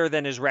 He's better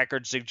than his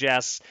record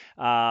suggests.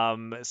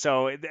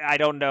 So I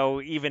don't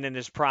know, even in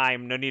his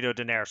prime, Nonito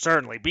Donaire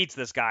certainly beats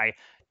this guy.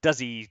 Does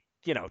he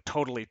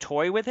totally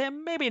toy with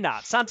him? Maybe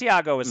not.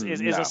 Santiago is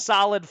a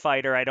solid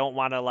fighter. I don't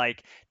want to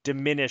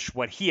diminish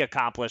what he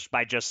accomplished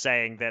by just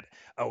saying that,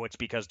 it's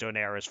because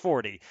Donaire is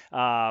 40.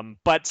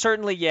 But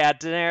certainly,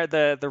 Donaire,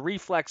 the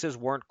reflexes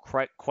weren't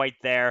quite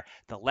there.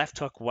 The left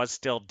hook was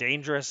still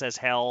dangerous as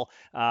hell.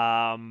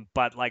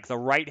 But the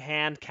right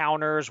hand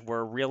counters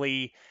were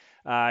really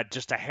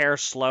just a hair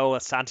slow.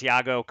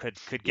 Santiago could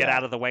get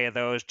out of the way of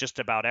those just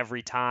about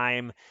every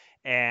time.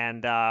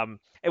 And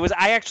it was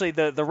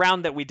the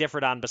round that we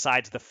differed on,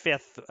 besides the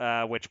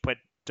 5th, which put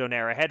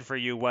Donaire ahead for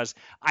you, was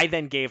I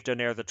then gave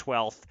Donaire the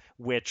 12th,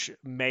 which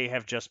may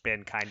have just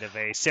been kind of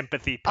a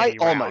sympathy pity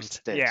round. I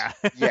almost did.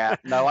 Yeah.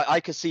 No,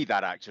 I could see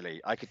that, actually.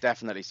 I could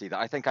definitely see that.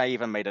 I think I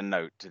even made a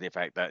note to the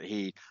effect that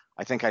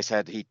I think I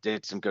said he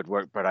did some good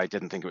work, but I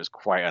didn't think it was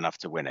quite enough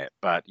to win it.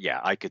 But yeah,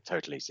 I could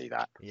totally see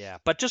that. Yeah,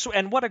 but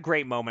and what a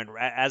great moment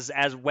as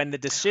when the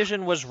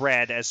decision was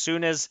read, as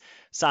soon as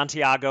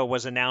Santiago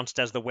was announced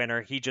as the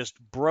winner, he just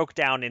broke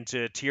down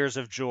into tears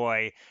of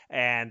joy,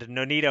 and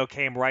Nonito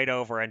came right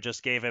over and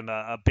just gave him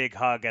a big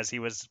hug as he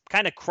was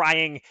kind of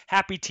crying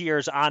happy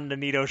tears on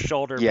Nonito's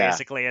shoulder,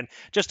 basically, and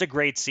just a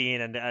great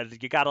scene. And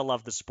you gotta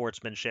love the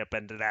sportsmanship,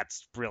 and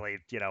that's really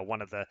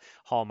one of the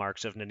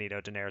hallmarks of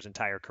Nonito Donaire's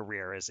entire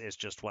career is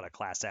just what a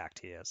class act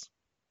he is.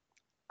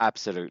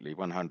 Absolutely,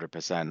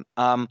 100%.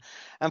 And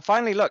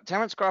finally, look,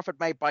 Terence Crawford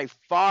made by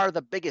far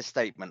the biggest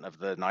statement of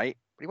the night,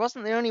 but he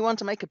wasn't the only one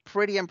to make a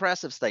pretty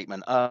impressive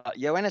statement.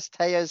 Yoenis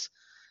Tejas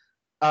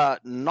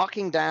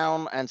knocking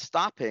down and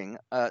stopping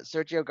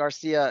Sergio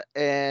Garcia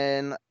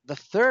in the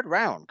 3rd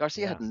round.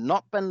 Garcia had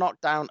not been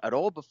knocked down at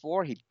all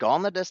before. He'd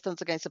gone the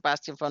distance against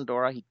Sebastian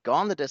Fundora. He'd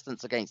gone the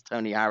distance against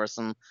Tony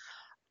Harrison.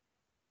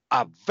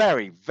 A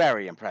very,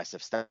 very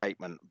impressive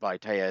statement by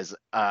Tejas,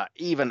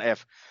 even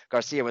if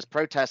Garcia was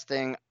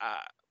protesting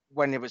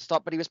when it was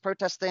stopped, but he was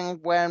protesting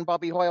when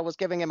Bobby Hoyle was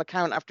giving him a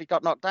count after he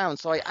got knocked down.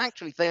 So I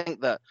actually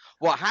think that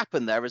what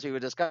happened there, as we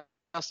were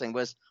discussing,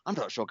 was I'm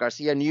not sure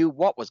Garcia knew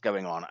what was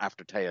going on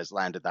after Tejas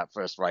landed that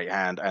first right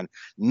hand and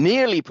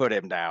nearly put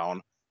him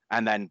down,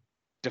 and then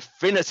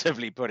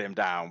definitively put him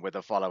down with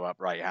a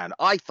follow-up right hand.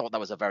 I thought that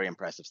was a very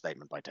impressive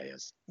statement by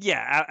Tejas.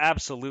 Yeah,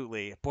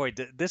 absolutely. Boy,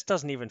 this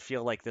doesn't even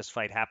feel like this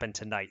fight happened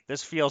tonight.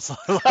 This feels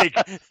like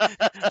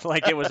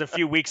like it was a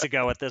few weeks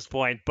ago at this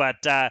point.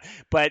 But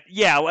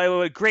yeah,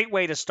 a great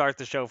way to start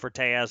the show for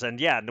Tejas.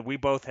 And we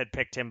both had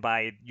picked him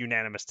by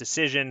unanimous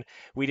decision.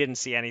 We didn't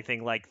see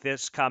anything like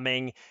this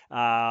coming.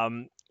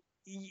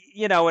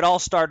 It all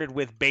started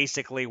with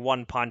basically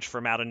one punch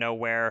from out of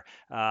nowhere,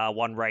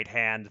 one right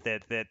hand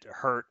that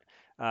hurt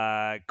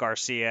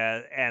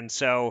Garcia, and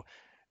so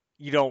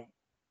you don't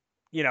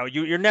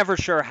you're never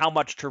sure how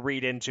much to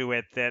read into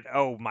it that,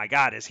 oh my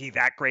God, is he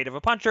that great of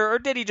a puncher? Or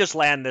did he just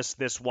land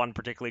this one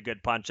particularly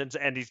good punch?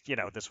 And he's,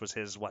 this was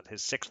his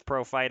sixth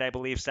pro fight, I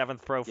believe,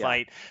 seventh pro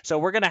fight. So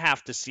we're going to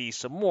have to see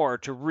some more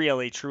to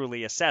really,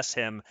 truly assess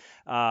him,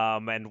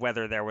 and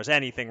whether there was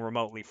anything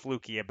remotely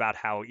fluky about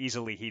how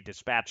easily he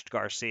dispatched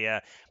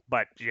Garcia.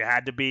 But you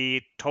had to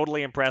be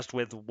totally impressed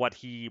with what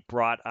he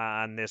brought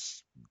on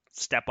this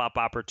step-up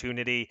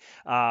opportunity.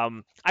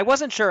 I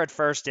wasn't sure at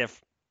first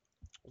if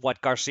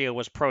what Garcia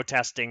was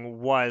protesting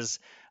was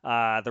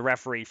the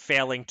referee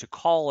failing to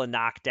call a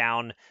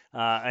knockdown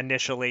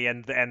initially,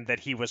 and that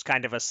he was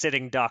kind of a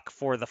sitting duck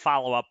for the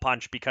follow-up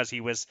punch because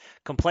he was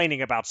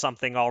complaining about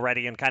something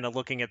already and kind of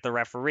looking at the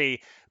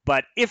referee.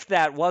 But if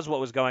that was what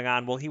was going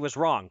on, well, he was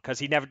wrong because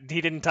he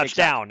didn't touch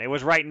down. It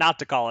was right not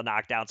to call a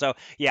knockdown. So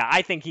yeah,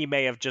 I think he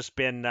may have just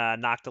been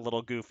knocked a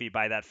little goofy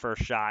by that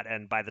first shot,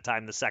 and by the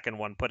time the second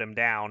one put him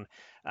down,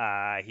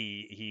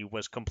 he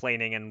was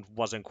complaining and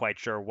wasn't quite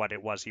sure what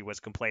it was he was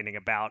complaining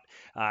about.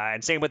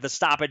 And same with the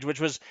stoppage, which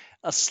was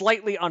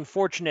slightly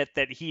unfortunate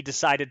that he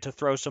decided to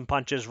throw some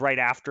punches right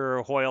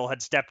after Hoyle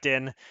had stepped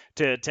in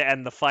to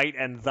end the fight,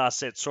 and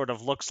thus it sort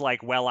of looks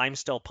like, well, I'm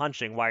still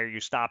punching, why are you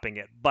stopping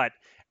it? But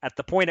at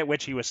the point at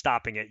which he was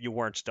stopping it, you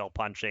weren't still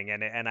punching,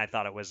 and I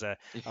thought it was a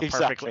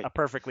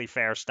perfectly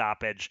fair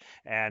stoppage.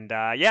 And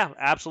yeah,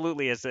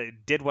 absolutely,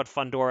 did what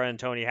Fundora and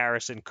Tony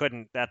Harrison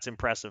couldn't. That's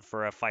impressive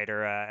for a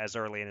fighter as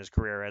early in his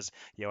career as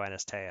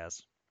Yoenis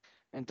Tejas.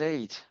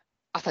 Indeed.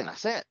 I think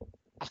that's it.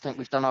 I think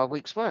we've done our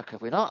week's work,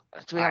 have we not?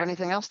 Do we have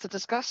anything else to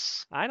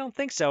discuss? I don't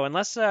think so,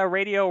 unless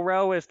Radio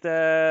Row, if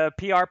the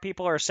PR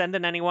people are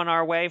sending anyone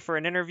our way for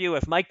an interview.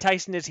 If Mike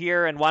Tyson is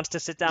here and wants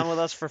to sit down with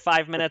us for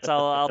 5 minutes,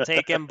 I'll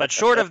take him. But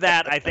short of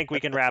that, I think we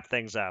can wrap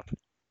things up.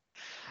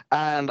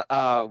 And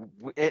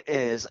it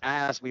is,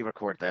 as we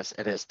record this,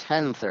 it is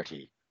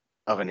 10:30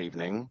 of an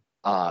evening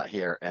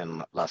here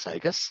in Las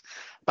Vegas.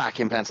 Back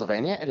in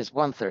Pennsylvania, it is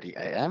 1:30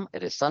 a.m.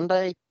 It is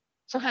Sunday.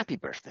 So happy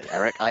birthday,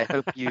 Eric. I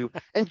hope you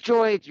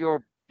enjoyed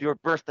your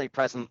birthday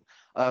present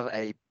of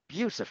a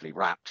beautifully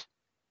wrapped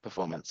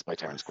performance by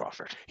Terence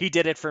Crawford. He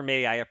did it for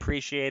me. I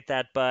appreciate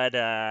that, Bud.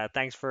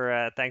 Thanks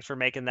for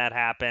making that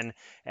happen.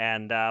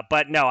 And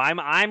but no,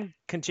 I'm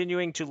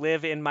continuing to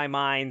live in my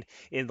mind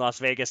in Las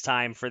Vegas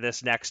time for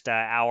this next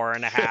hour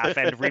and a half,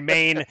 and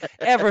remain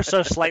ever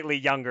so slightly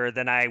younger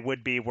than I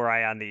would be were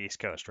I on the East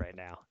Coast right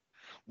now.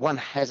 One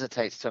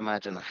hesitates to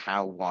imagine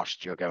how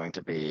washed you're going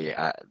to be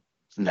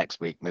next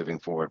week moving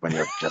forward when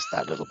you're just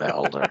that little bit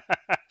older.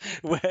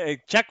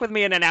 Check with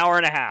me in an hour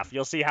and a half.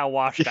 You'll see how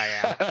washed I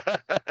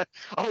am.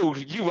 Oh,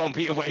 you won't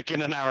be awake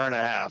in an hour and a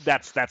half.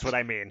 That's what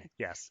I mean.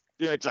 Yes.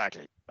 Yeah,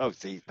 exactly. Oh,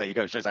 see, there you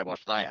go. Shows how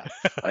washed I am.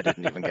 I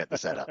didn't even get the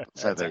setup.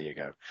 So there you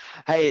go.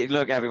 Hey,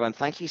 look, everyone,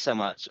 thank you so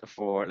much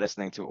for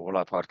listening to all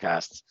our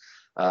podcasts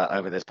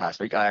over this past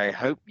week. I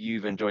hope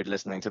you've enjoyed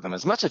listening to them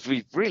as much as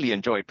we've really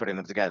enjoyed putting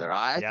them together.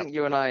 I think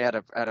you and I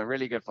had a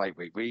really good fight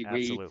week. We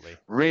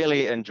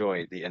really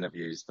enjoyed the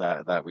interviews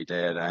that we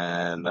did,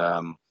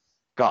 and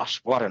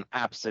gosh, what an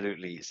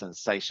absolutely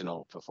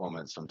sensational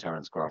performance from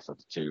Terence Crawford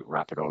to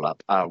wrap it all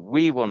up.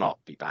 We will not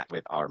be back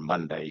with our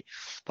Monday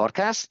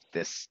podcast.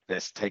 This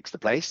takes the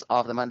place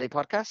of the Monday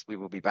podcast. We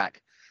will be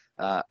back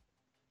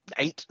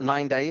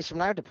 8-9 days from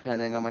now,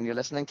 depending on when you're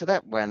listening to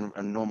that, when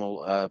a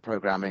normal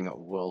programming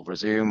will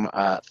resume.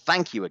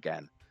 Thank you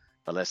again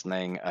for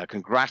listening.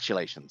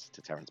 Congratulations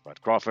to Terence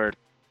Bud Crawford,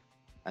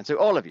 and to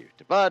all of you,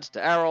 to Bud,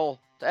 to Errol,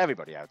 to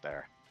everybody out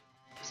there.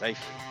 Be safe,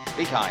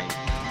 be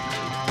kind.